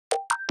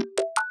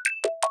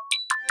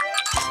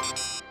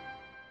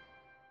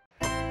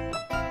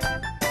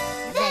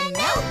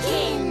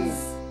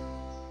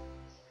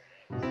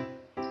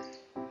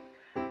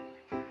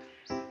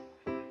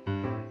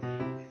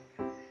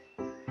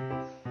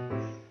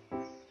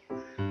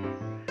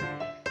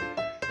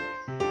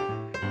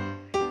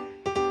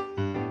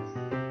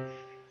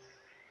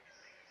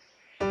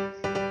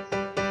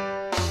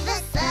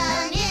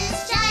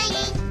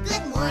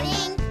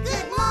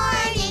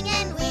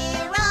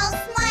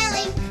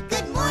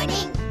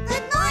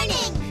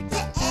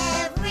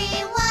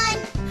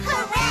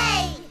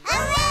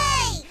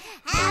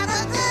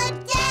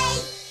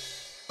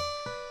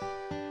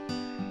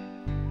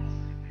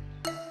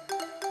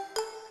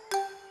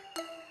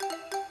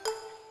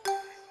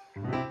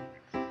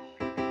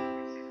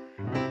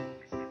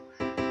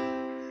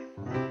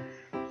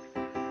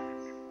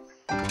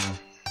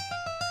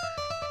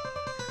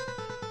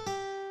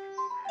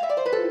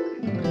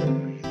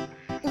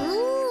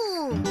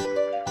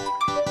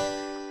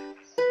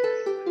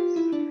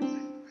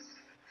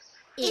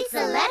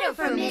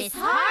Miss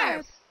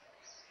Harp!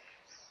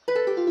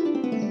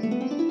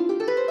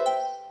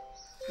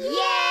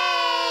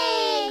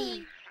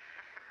 Yay!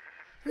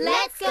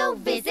 Let's go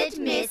visit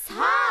Miss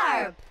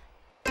Harp!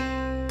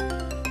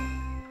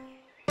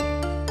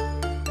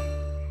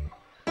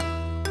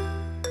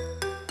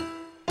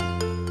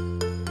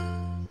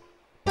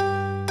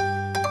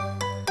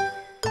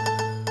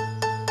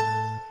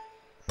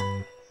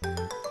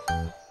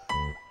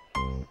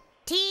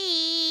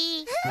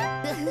 Tea!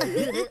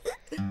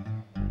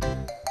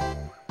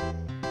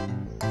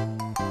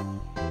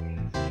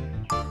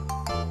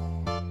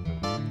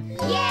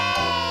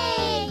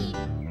 Yay!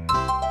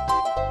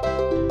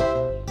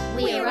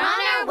 We're on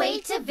our way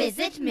to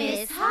visit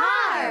Miss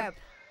Harp.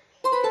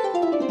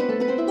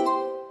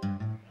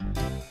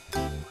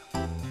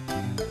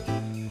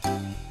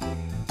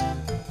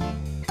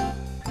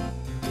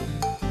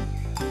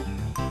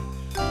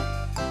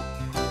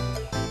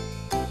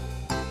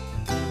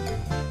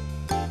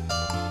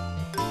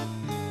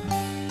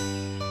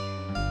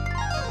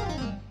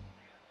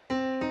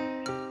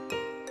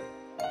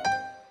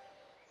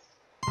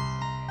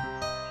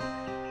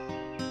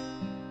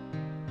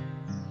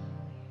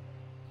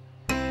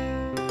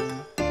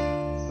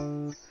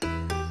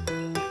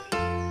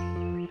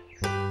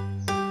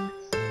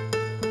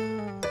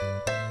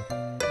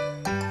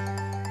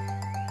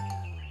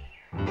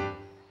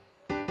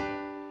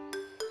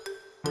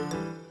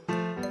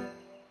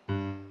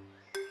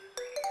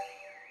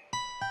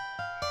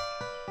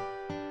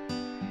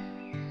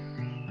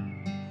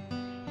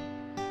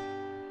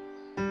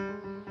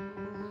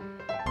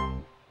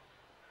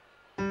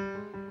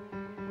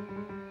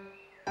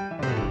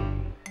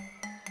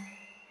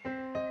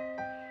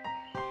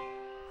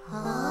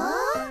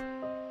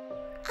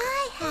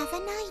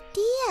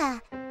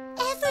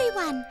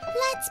 Everyone,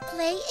 let's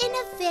play in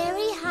a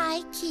very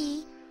high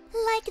key,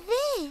 like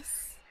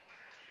this.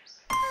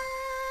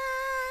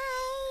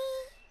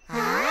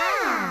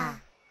 Ah!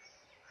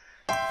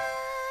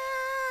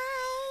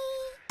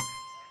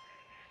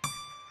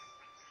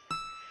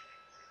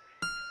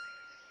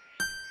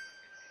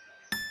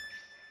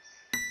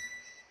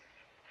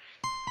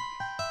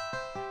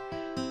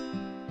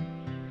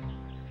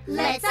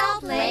 Let's all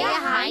play a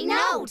high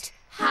note.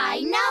 High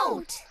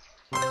note.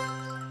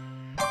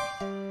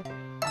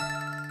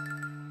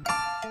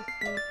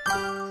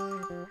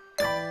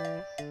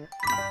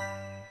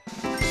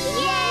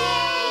 Yay!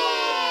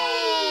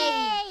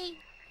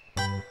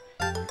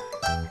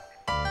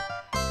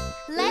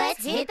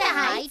 Let's hit the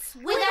heights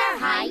with our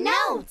high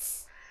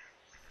notes.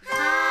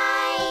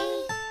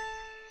 High.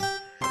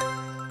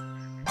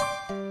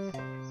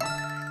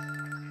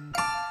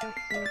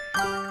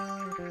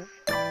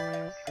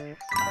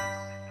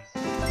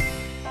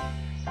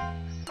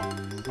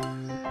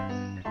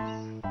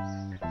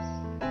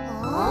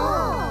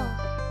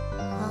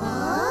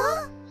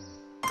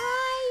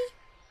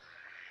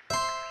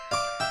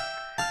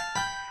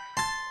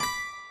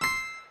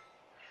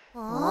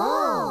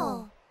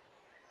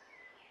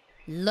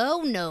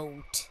 Low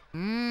note.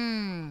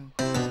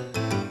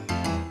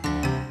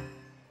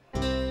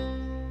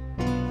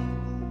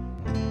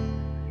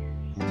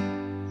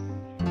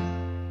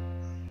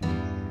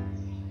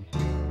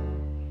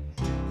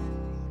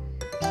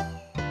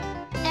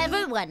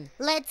 Everyone,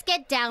 let's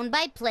get down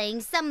by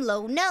playing some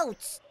low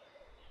notes.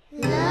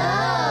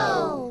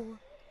 Low.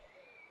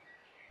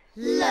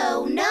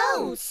 Low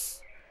notes.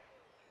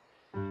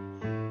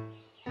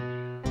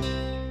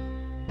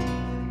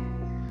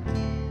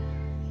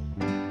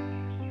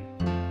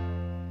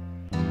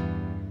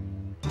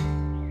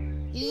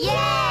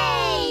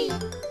 Yay!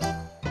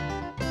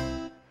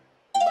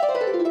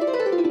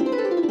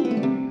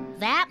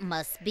 That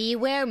must be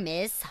where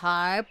Miss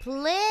Harp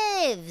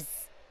lives.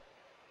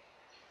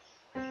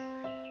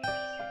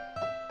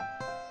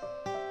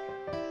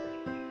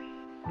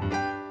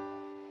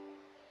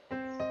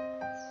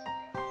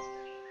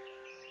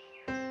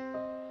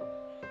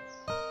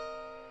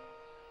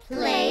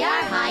 Play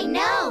our high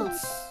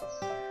notes.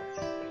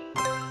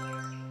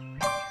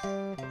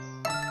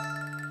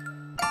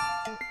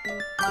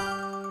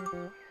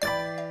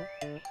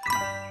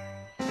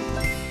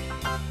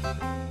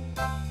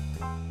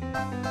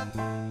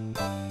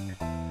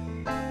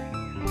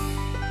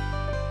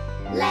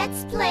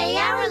 Let's play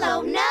our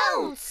low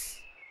notes.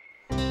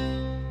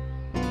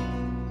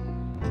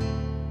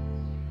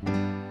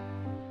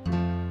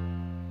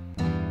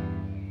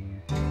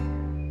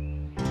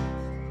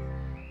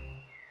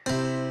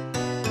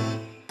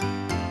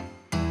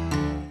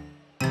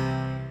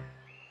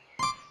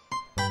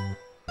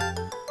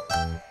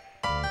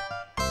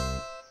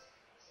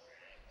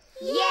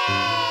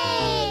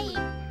 Yay!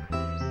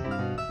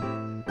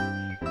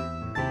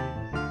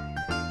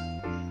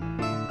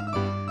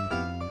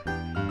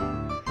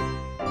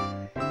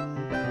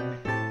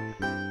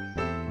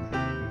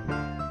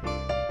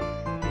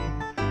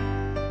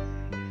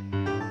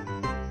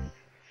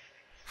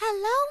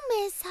 Hello,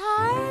 Miss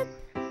Harp.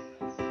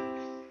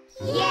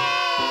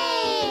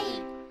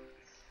 Yay!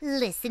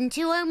 Listen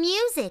to our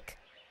music.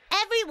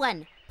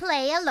 Everyone,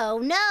 play a low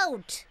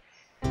note.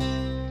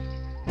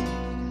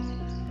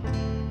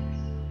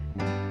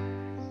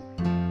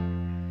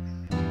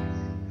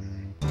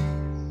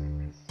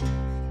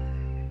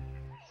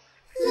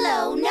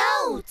 low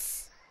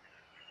notes.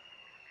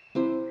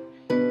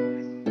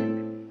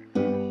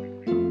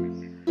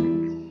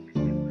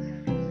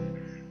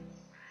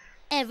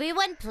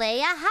 Everyone play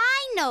a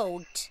high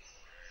note.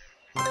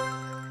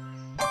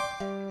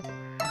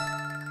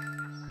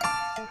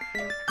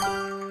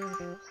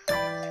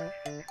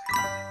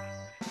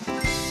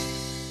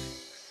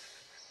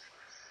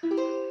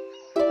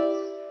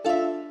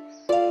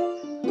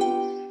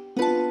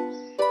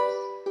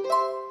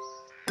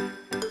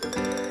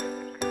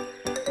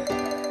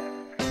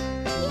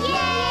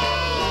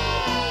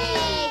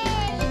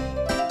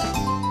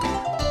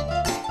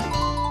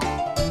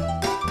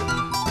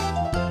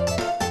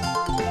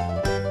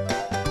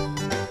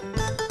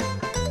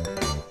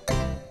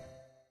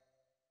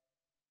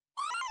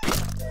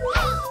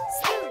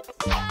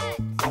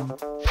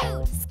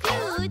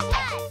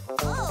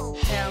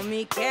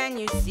 Can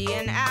you see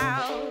an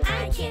owl?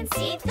 I can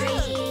see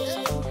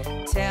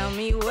 3. Tell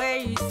me where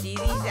you see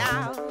these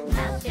owls.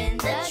 Up in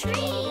the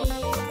tree.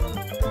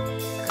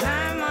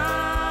 Climb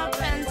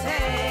up and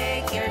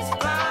take your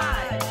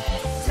spot.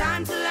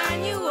 Time to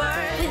learn your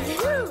words. With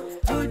who?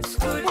 Hoot,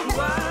 scoot, and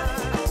what?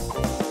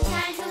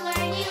 Time to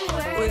learn new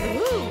words. With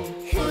who?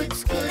 Hoot,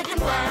 scoot,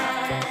 and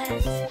what?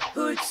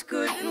 Hoot,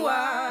 scoot, and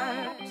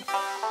what?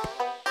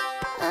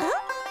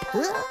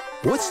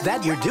 What's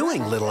that you're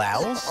doing, little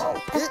owls?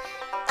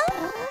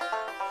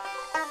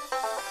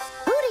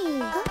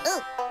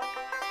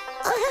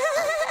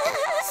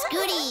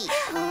 Scooty.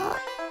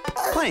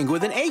 Playing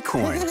with an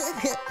acorn.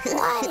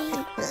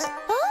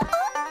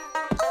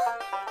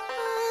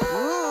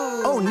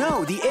 Oh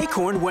no, the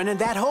acorn went in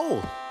that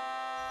hole.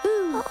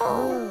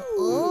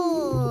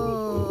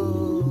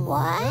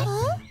 What?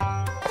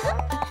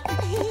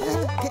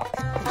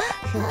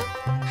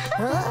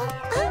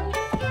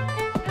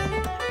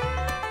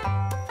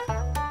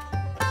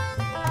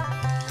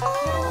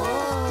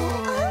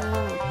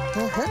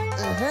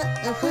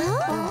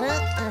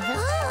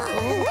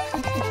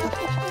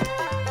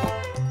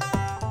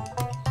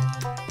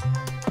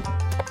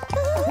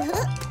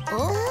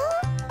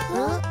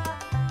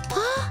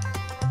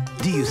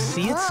 Do you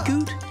see it,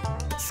 Scoot?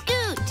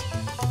 Scoot.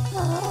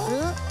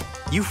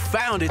 You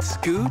found it,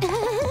 Scoot.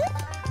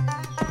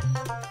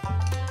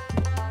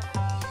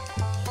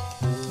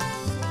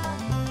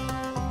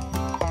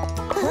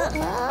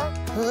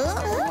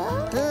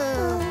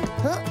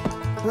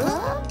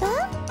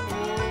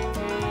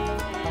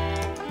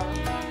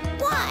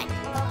 What?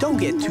 Don't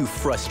get too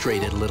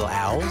frustrated, little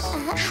owls.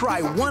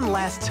 Try one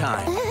last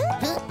time.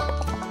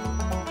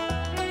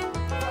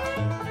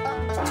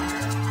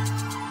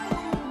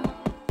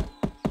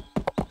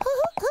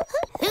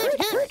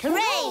 Hoot, hoot,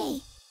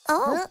 hooray!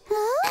 Oh.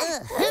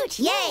 Hoot,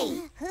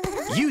 yay!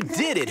 You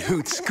did it,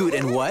 Hoot, Scoot,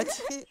 and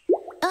what?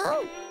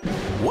 Oh.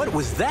 What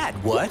was that,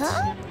 what?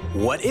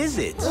 What is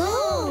it?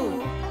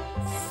 Ooh.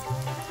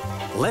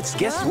 Let's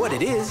guess what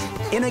it is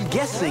in a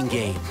guessing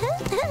game.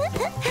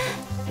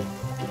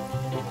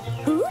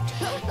 Hoot?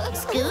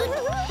 Scoot.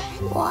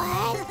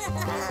 What?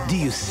 Do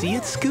you see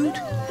it, Scoot?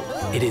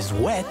 It is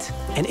wet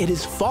and it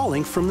is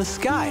falling from the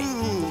sky.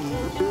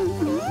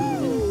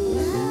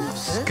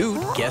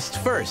 Scoot guessed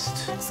first.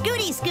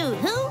 Scooty, Scoot.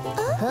 Who?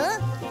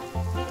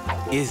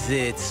 Is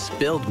it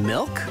spilled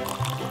milk?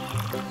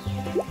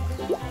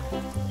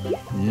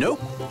 Nope.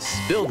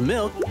 Spilled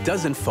milk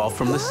doesn't fall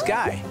from the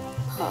sky.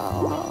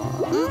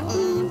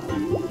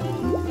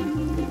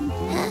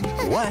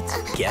 What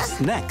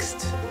guessed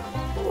next?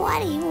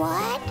 What?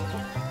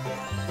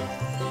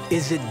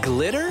 Is it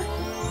glitter?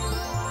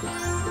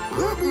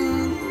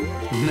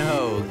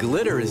 No,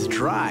 glitter is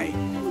dry.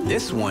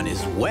 This one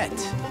is wet.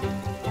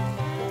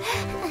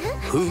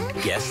 Who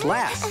guessed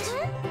last?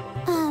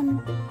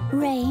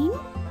 Rain?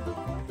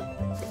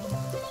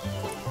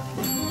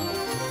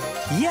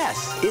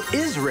 Yes, it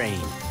is rain.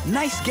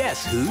 Nice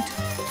guess, Hoot.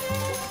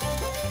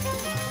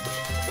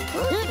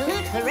 Hoot,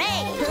 hoot,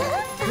 hooray!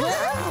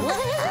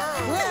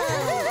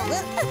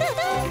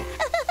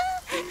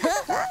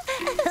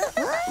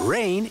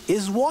 Rain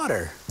is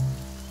water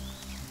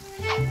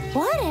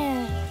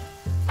Water.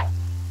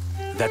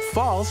 that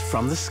falls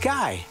from the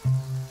sky.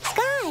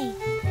 Sky.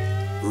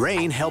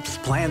 Rain helps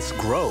plants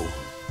grow.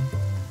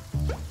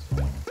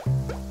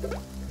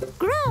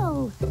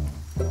 Grow.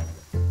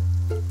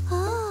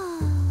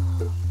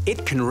 Oh.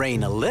 It can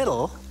rain a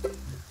little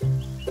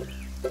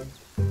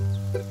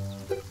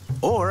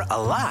or a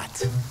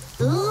lot.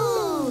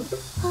 Ooh!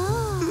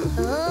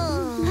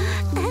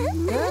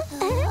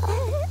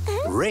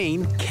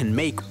 Rain can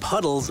make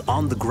puddles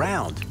on the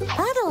ground,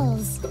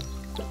 Puddles.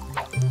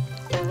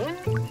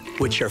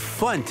 which are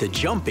fun to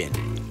jump in.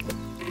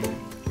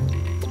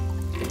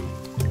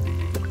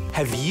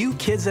 Have you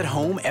kids at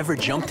home ever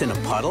jumped in a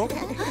puddle?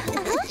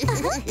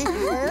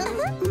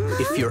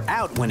 If you're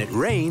out when it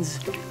rains,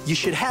 you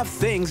should have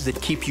things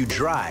that keep you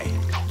dry,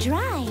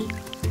 Dry.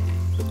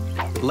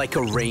 like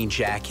a rain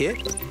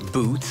jacket,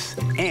 boots,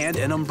 and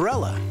an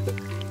umbrella.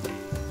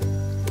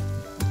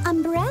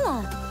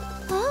 Umbrella.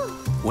 Oh.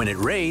 When it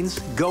rains,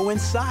 go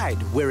inside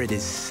where it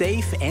is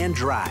safe and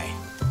dry.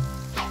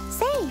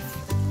 Safe.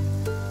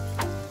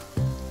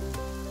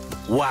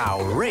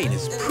 Wow, rain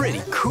is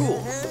pretty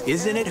cool.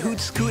 Isn't it, Hoot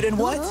Scoot and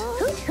what?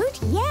 Hoot, hoot,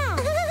 yeah.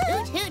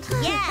 Hoot, hoot,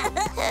 yeah.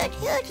 Hoot,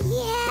 hoot,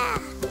 yeah.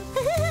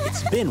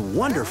 It's been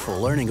wonderful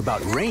learning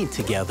about rain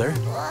together.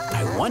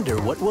 I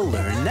wonder what we'll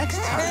learn next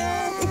time.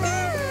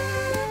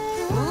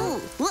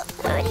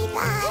 Hooty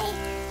bye.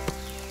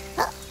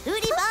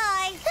 Hooty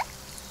bye.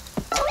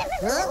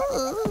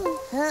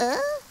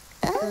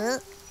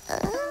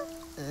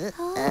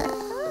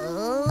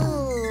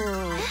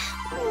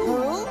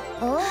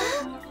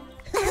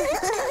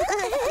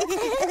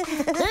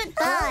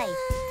 Goodbye.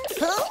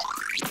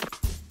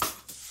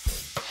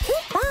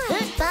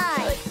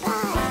 Goodbye.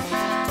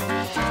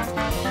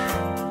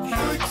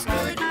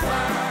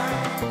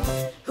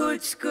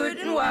 Hoot, scoot,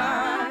 and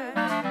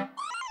wide.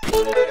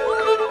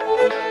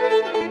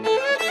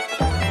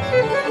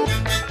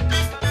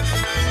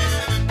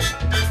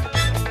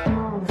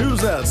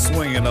 Who's that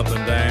swinging up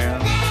and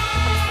down?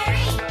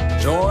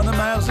 Join him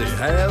as he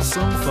has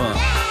some fun.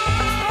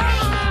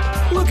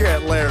 Look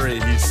at Larry,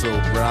 he's so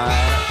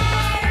bright.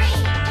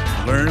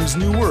 Learns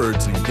new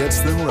words and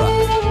gets them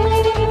right.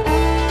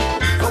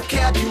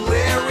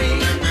 Vocabulary,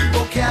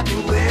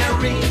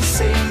 vocabulary,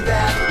 say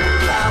that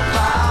loud,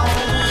 loud.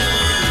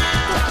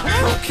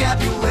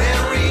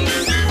 Vocabulary,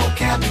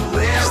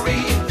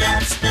 vocabulary,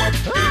 that's what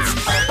it's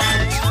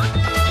about.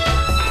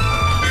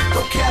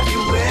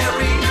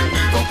 Vocabulary,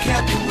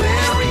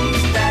 vocabulary,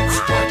 that's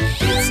what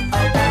it's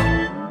about.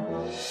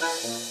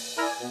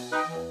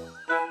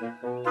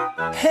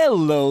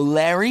 Hello,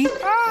 Larry.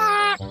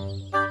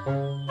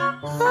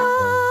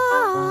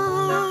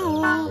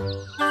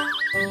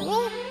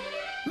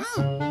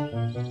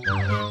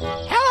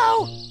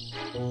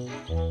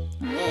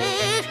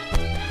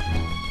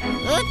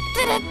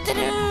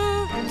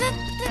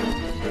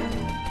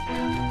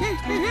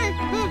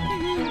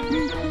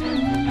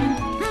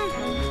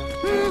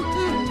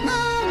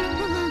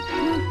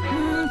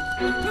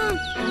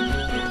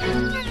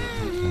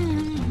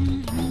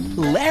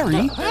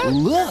 Larry,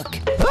 look.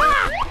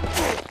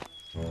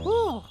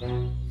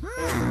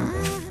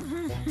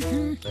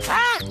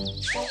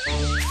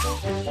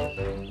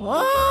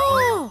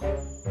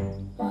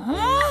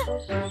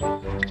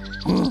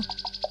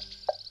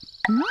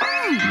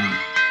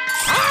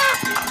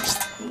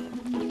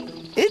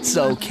 It's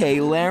okay,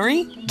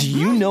 Larry. Do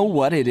you know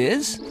what it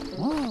is?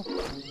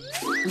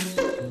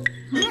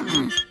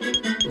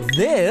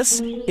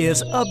 This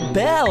is a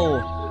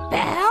bell.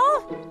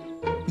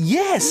 Bell?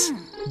 Yes,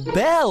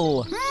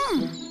 bell.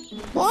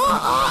 Bell!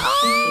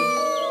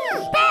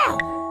 Bell!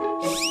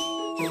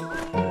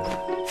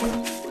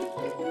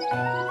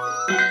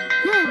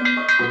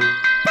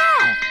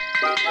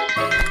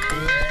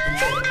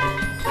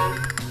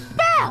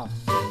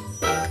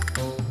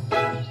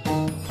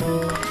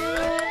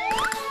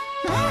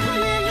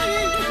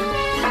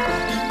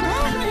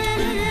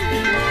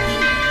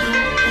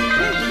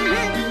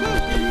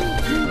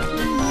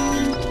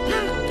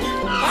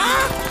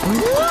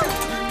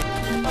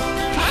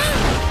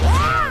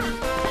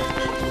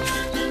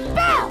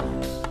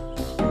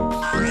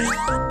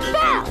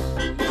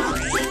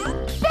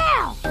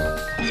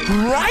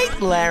 Right,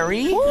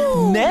 Larry.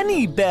 Ooh.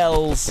 Many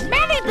bells.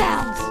 Many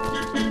bells!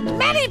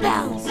 Many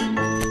bells!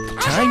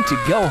 Time to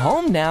go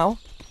home now.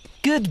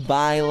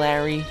 Goodbye,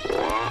 Larry.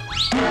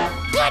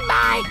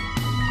 Goodbye!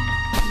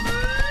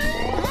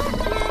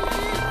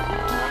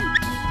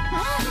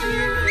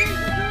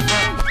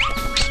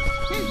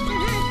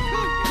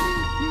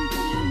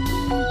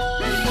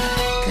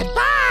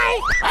 Goodbye!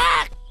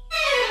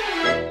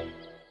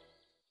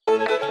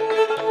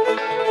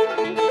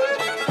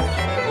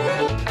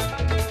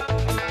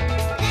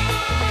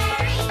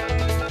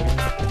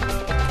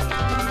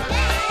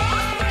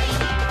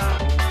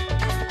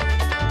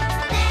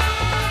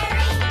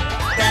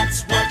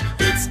 That's what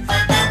it's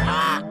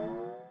about.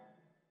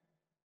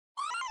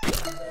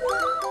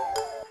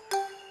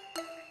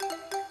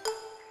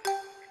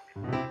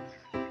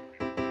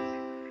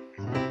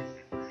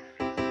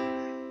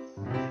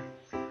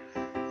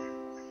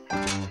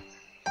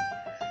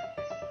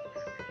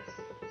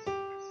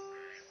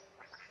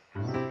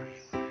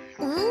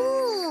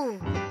 Ooh.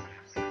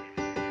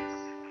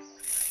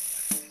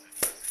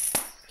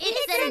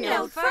 It's a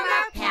note from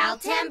our pal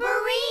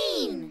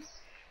Tambourine.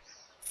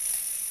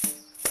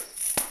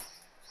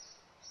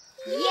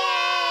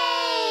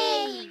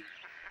 Yay!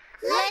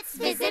 Let's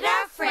visit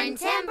our friend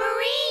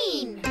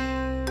Tambourine.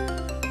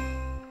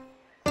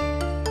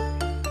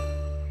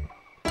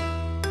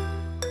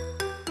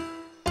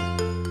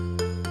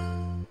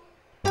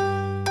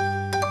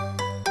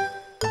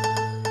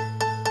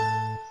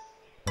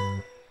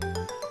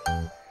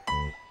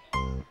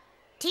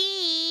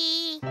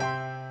 Tea.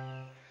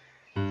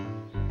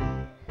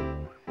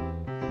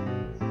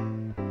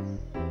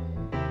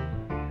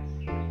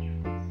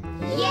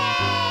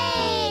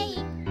 Yay!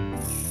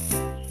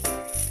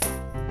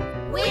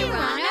 We're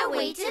on our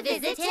way to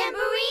visit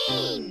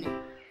Tambourine.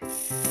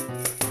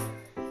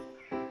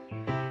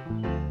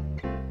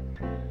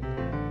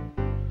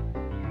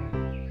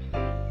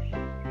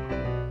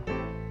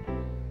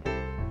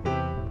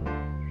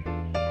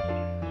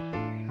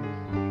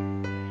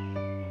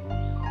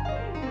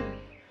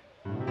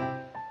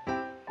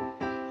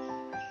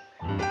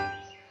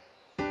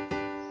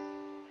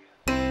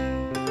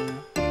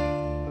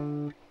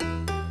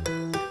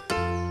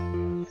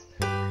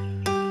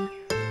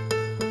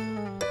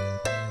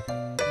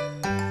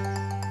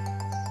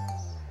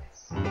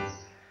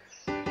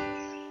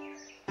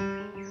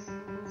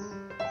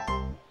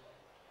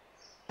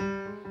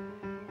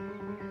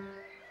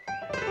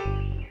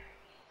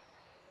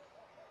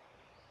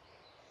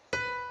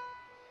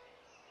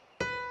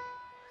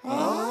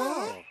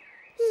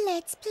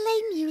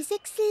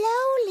 music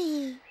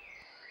slowly.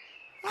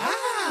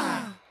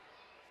 Ah!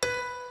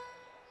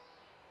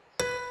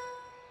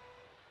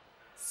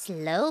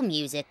 Slow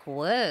music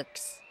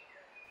works.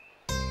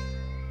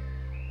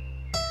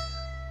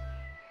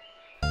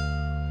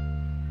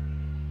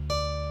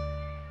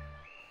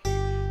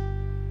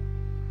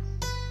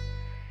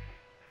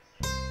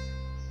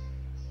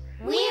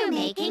 We're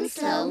making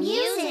slow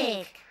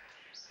music.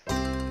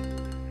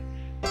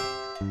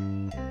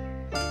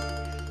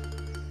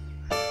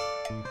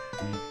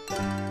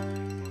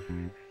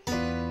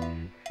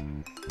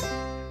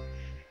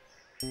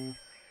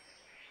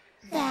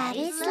 That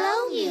is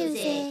slow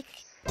music.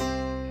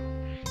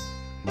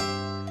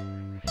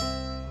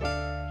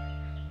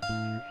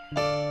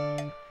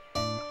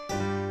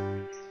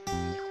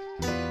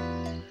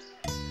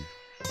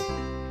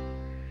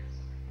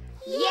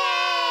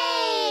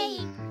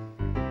 Yay!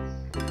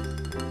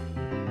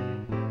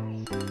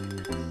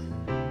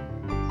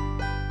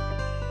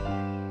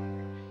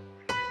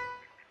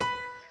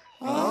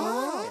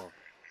 Oh!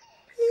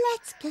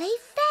 Let's play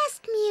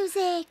fast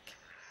music.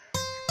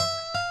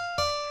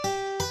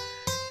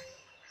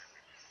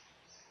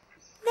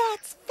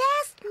 That's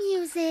fast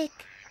music.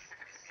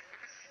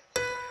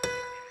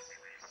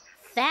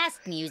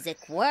 Fast music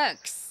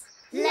works.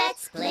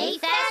 Let's play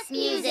fast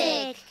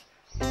music.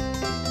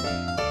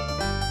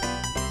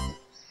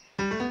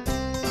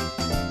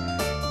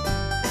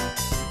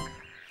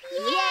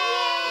 Yay!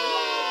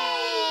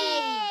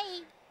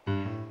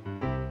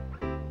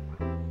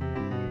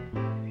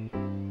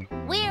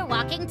 We're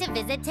walking to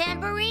visit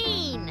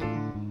Tambourine.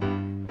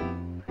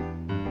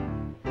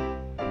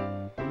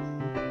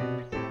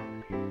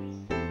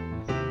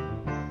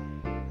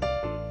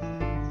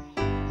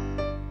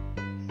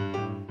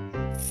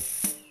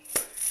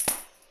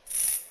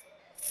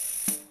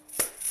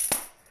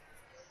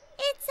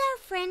 It's our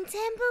friend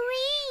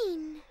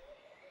Tambourine.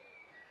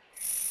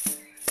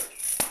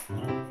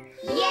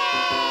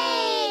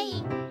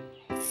 Yay!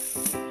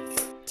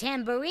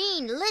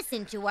 Tambourine,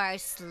 listen to our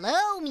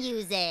slow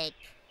music.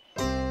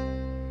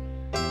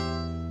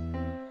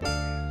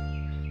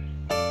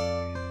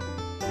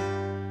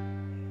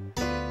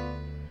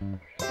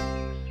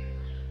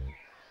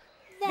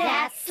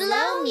 That's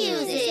slow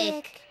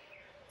music.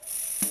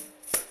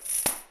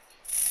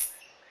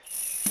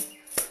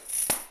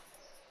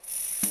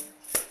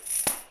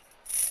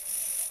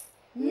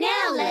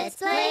 Now let's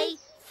play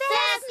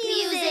fast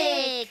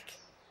music.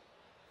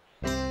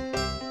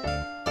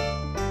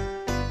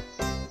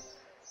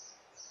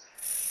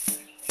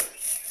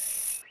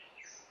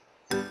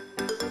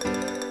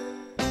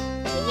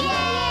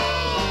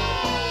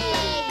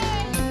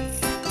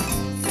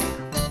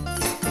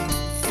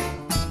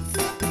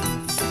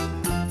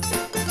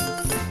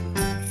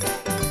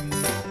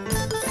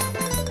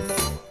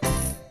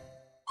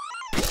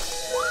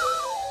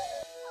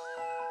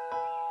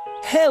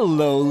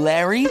 Hello,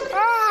 Larry.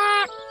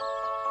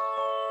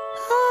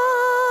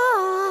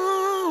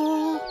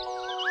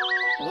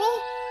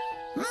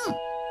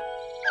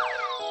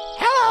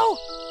 Hello.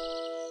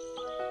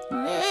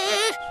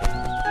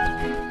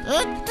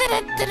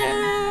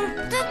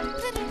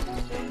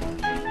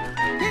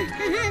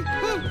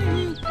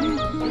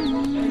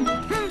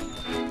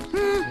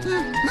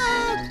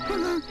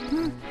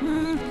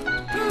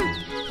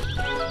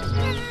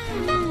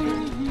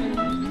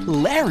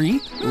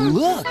 Larry,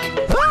 look.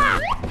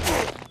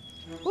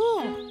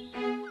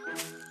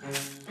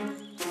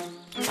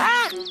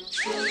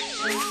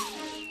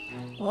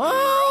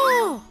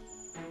 Whoa!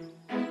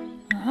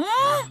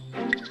 Huh?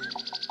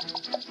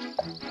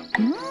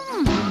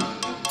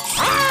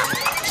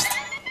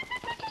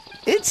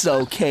 It's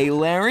okay,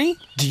 Larry.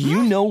 Do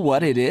you know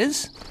what it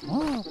is?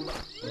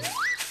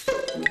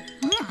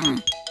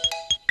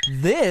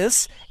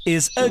 This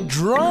is a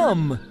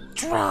drum.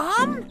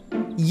 Drum?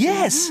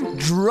 Yes,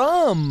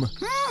 drum.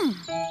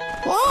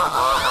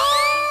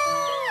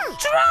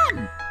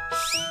 Drum!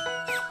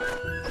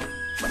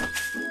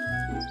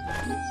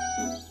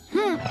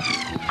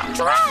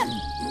 Drum!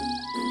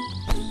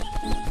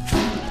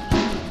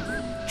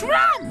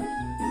 Drum!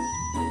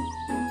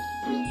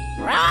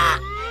 Rah!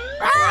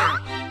 Rah!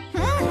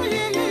 Drum!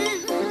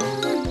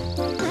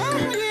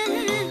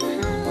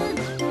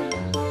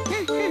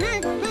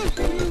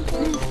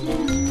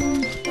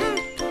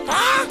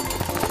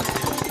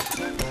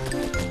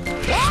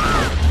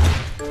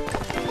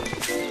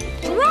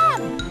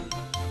 Drum!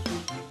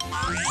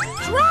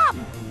 Drum!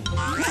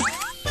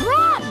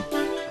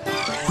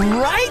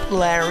 Right,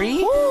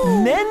 Larry.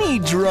 Many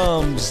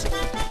drums.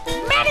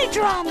 Many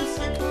drums!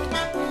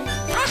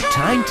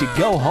 Time to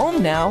go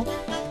home now.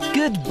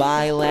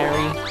 Goodbye,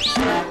 Larry.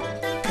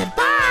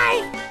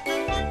 Goodbye!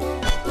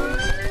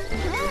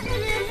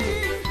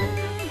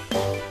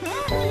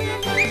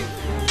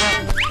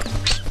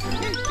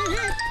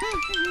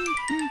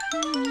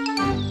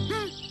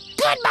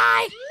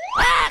 Goodbye!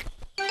 Ah!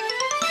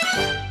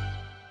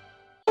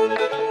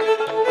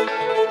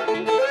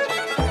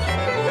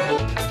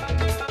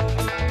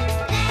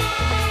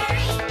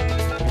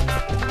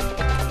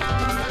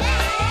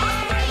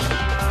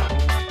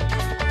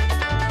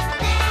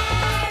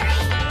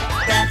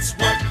 That's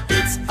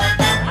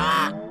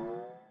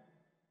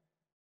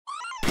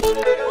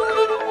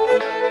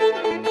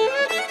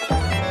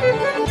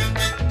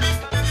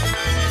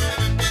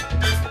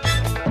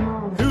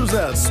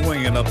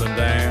up and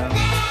down.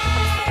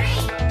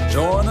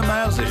 Join him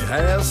as he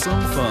has some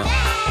fun.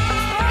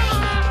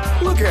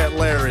 Look at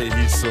Larry,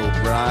 he's so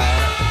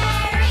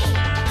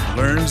bright.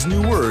 Learns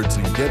new words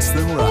and gets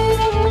them right.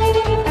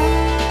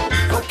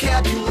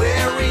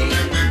 Vocabulary,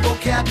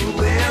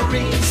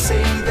 vocabulary,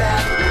 say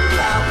that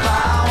loud,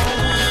 loud.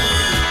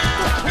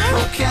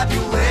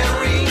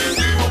 Vocabulary,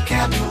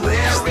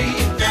 vocabulary,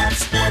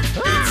 that's what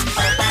it's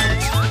about.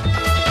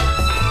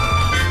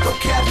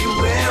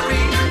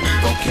 Vocabulary,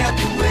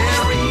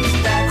 vocabulary,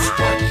 that's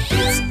what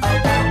it's about.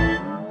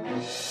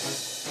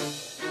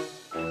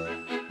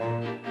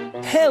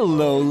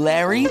 Hello,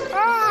 Larry.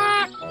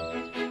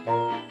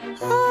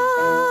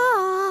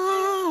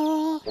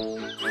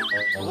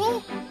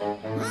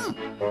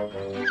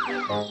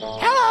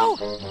 Hello.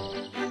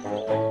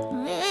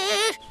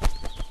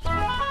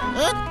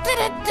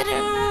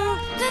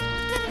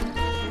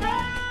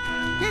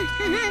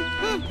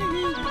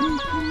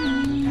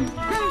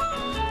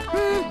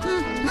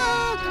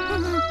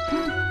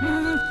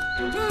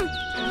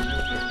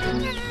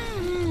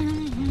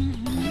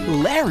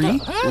 Larry,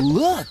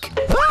 look.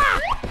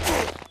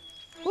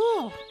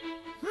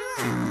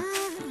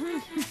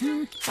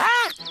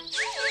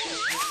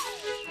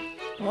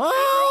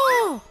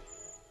 Whoa!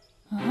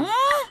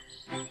 Huh?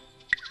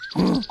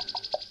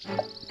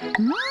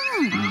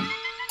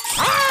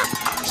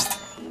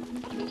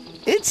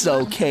 It's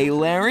okay,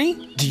 Larry.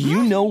 Do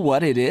you know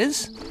what it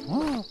is?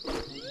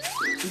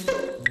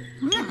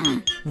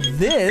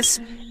 This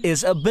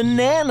is a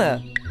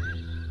banana.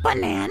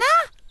 Banana?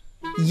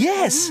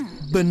 Yes,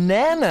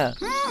 banana.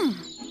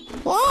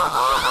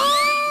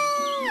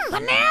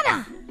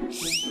 Banana!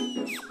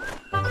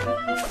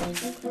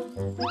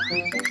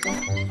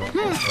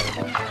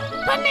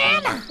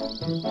 Banana!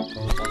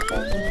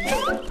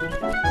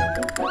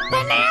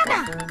 Banana!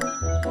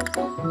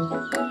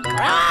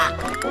 Rah!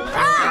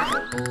 Rah!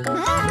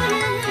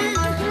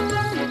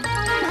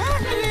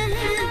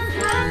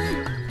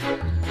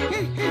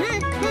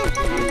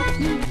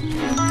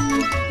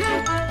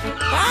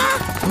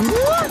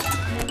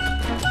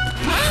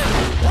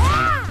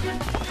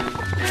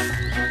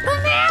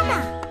 Banana!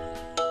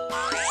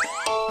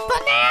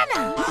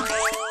 Banana!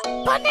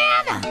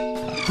 Banana!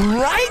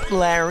 Right,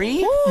 Larry.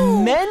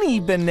 Ooh. Many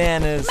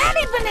bananas.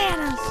 Many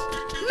bananas!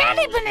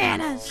 Many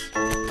bananas!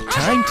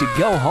 Time to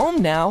go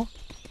home now.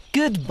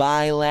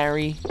 Goodbye,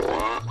 Larry.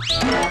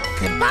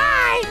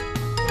 Goodbye!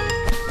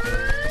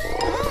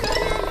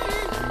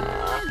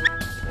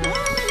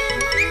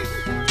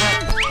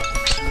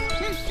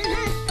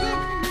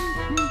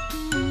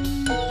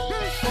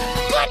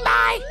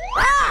 Goodbye!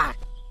 Ah!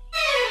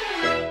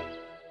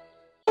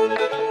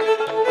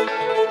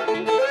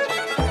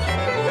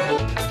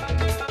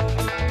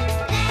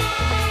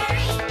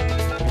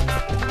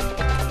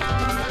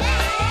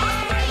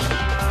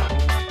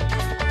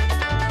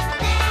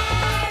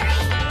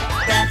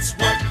 That's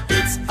what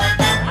it's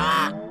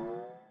about.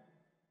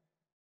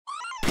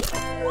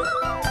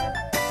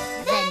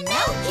 The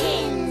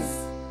Notekins.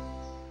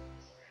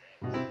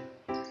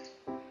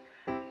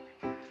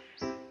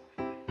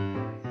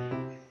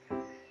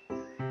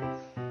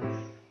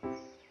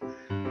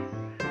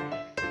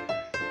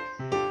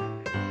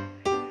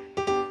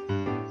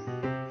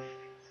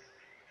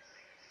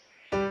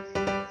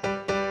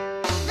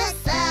 The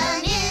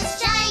sun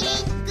is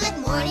shining. Good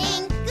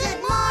morning,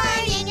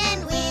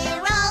 and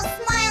we're all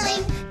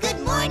smiling. Good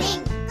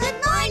morning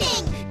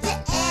to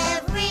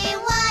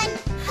everyone.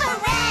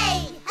 Hooray,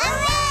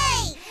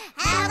 hooray!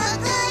 Have a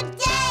good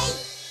day.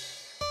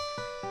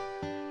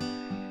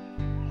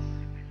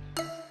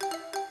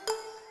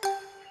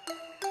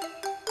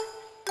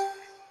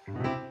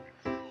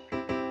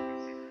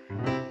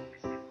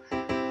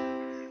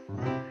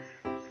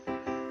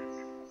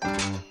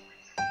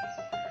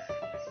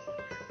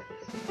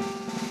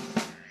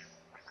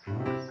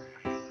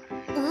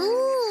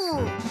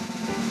 Ooh.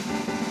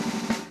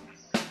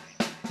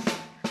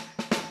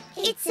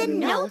 It's a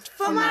note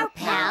from our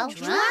pal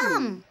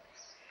Drum.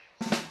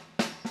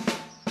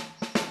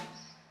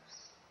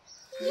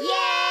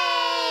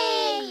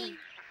 Yay!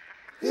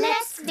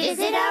 Let's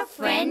visit our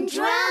friend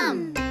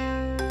Drum.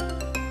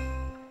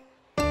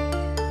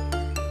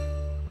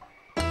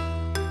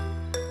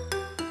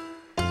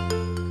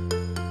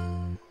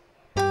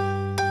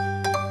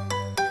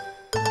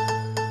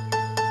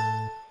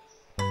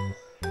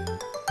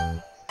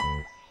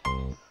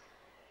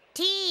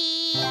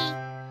 Tea.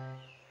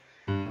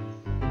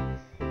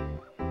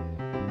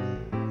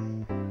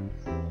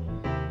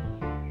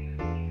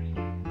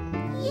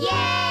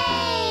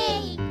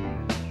 Yay!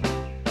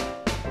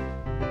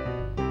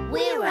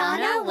 We're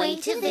on our way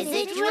to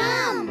visit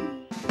Drum.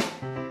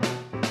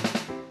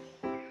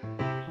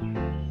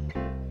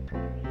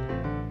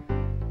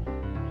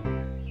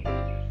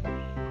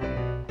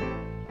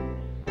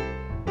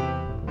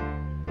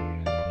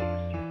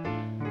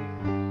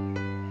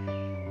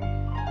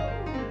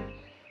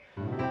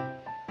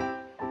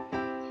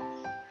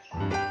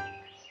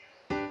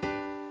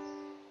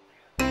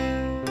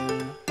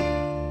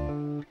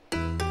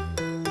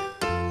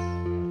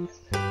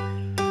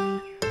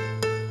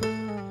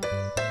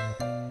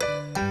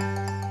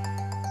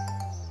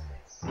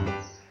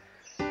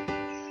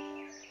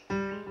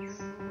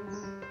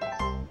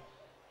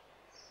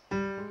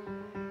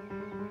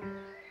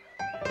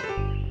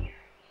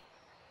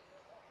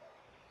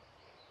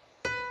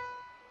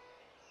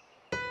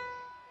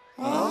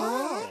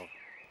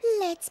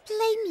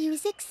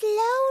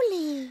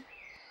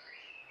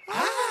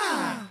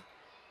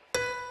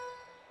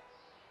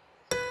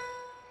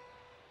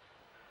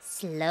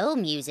 slow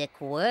music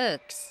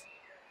works.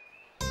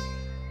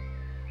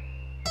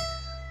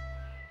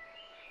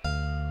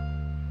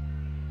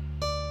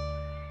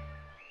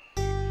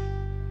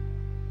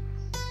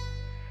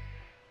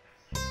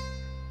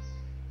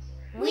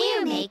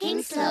 We're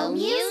making slow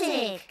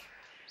music.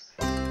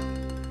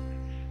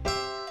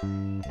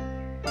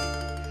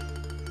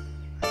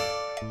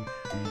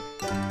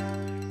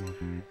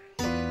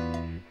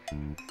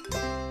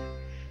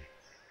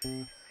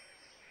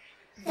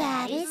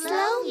 That is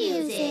slow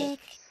music.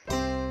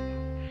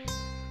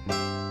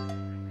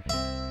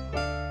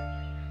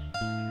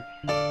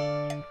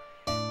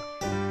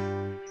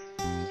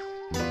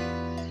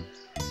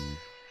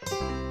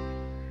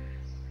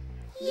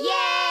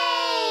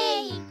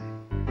 Yay!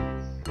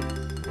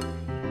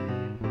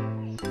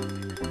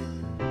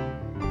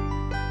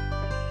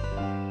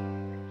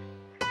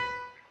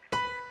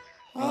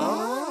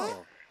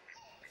 Oh!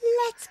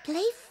 Let's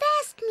play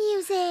fast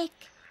music.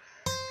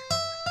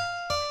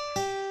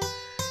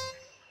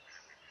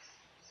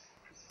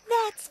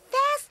 That's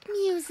fast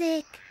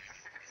music.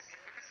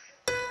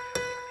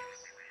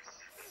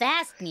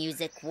 Fast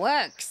music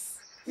works.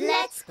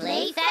 Let's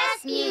play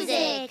fast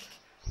music.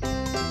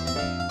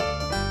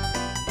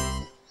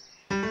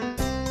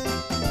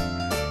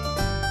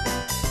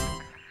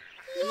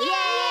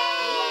 Yay!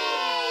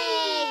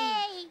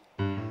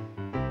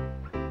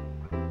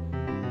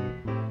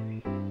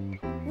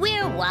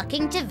 We're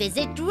walking to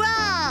visit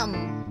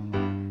Drum.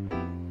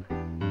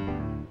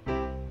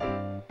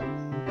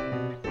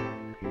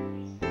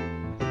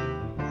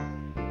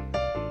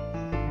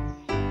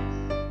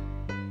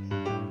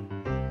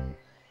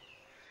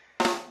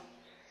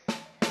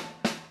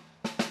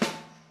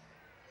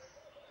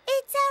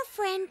 It's our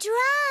friend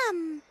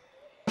Drum.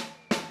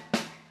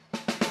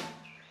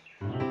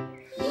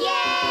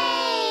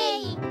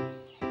 Yay!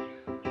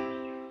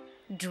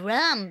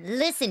 Drum,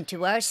 listen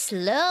to our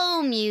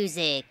slow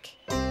music.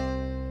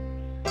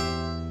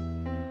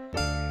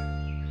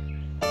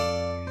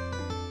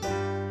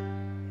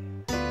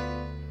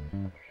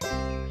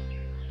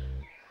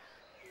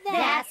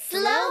 That's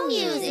slow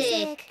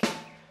music.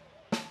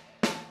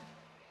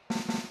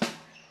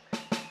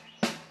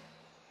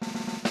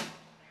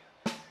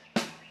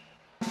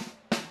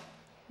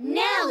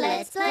 Now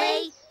let's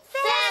play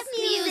fast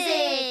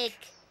music.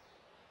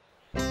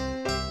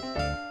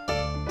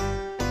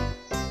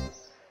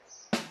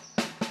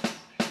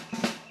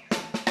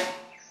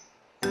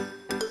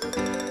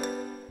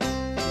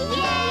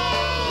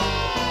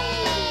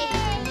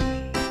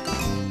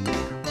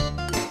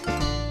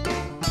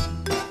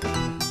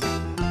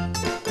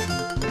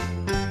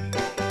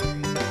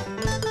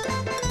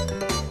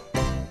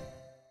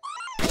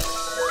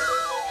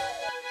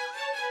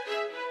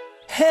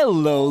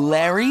 Hello,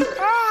 Larry.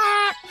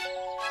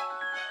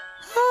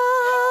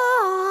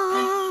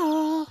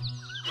 Hello.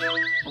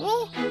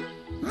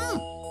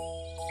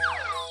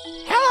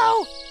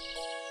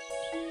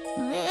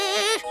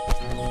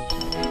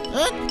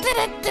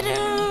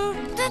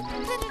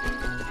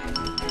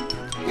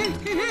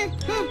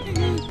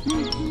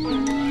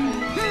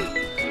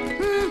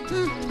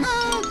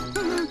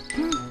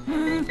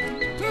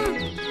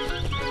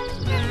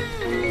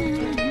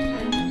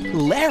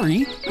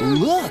 Larry,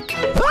 look.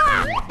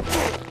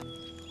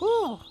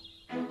 Ooh.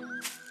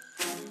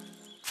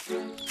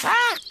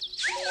 Ah.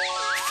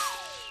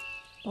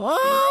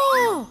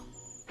 Oh.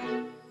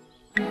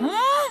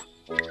 Huh?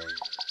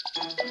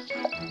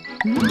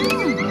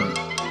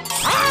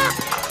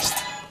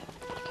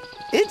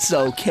 It's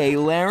okay,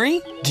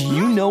 Larry. Do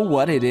you know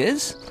what it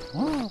is?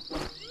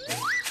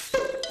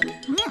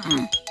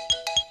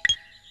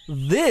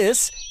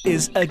 This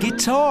is a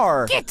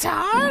guitar.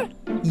 Guitar?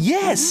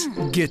 Yes,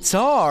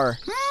 guitar.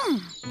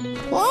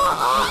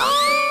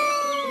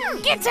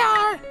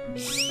 Guitar.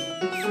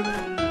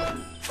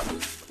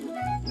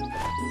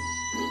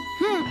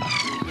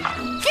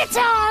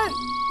 Guitar.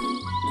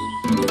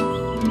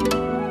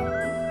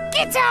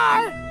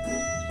 Guitar.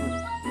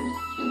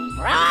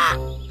 Rah,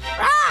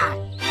 rah.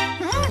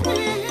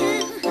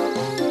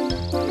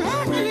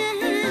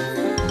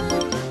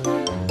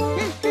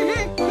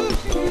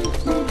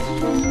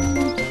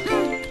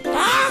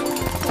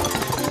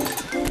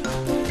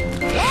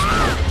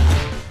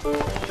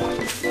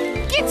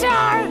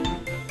 Guitar!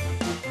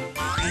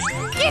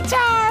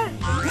 Guitar!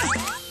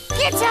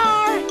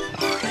 Guitar!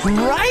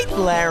 Right,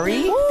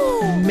 Larry.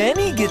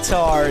 Many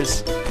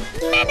guitars.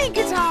 Many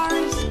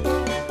guitars!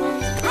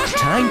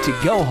 Time to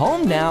go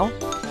home now.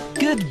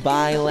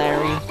 Goodbye,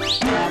 Larry.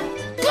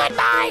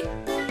 Goodbye!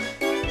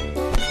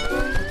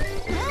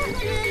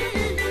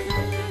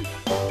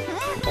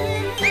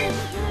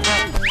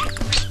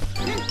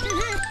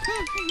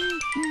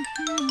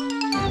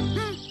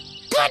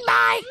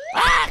 Goodbye!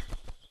 Ah!